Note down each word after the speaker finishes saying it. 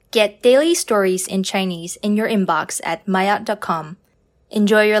Get daily stories in Chinese in your inbox at maayot.com.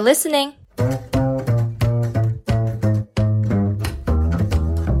 Enjoy your listening!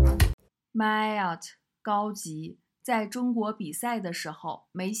 maayot 高级，在中国比赛的时候，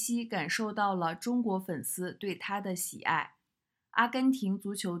梅西感受到了中国粉丝对他的喜爱。阿根廷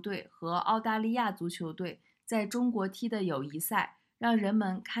足球队和澳大利亚足球队在中国踢的友谊赛，让人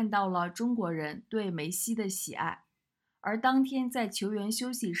们看到了中国人对梅西的喜爱。而当天在球员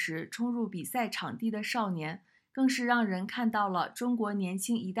休息时冲入比赛场地的少年，更是让人看到了中国年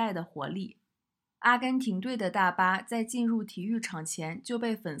轻一代的活力。阿根廷队的大巴在进入体育场前就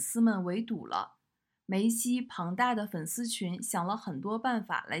被粉丝们围堵了。梅西庞大的粉丝群想了很多办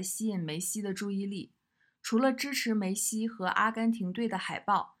法来吸引梅西的注意力，除了支持梅西和阿根廷队的海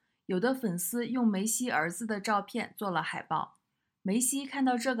报，有的粉丝用梅西儿子的照片做了海报。梅西看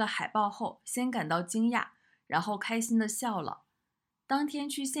到这个海报后，先感到惊讶，然后开心地笑了。当天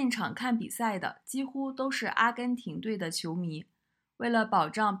去现场看比赛的几乎都是阿根廷队的球迷。为了保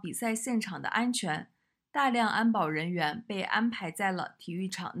障比赛现场的安全，大量安保人员被安排在了体育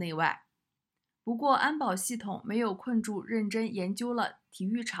场内外。不过，安保系统没有困住认真研究了体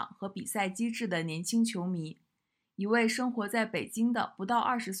育场和比赛机制的年轻球迷。一位生活在北京的不到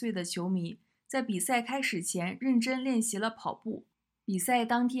20岁的球迷，在比赛开始前认真练习了跑步。比赛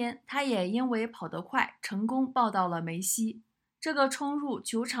当天，他也因为跑得快，成功抱到了梅西。这个冲入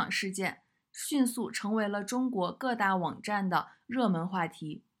球场事件迅速成为了中国各大网站的热门话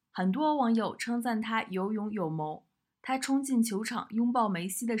题。很多网友称赞他有勇有谋。他冲进球场拥抱梅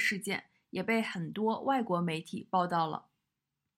西的事件也被很多外国媒体报道了。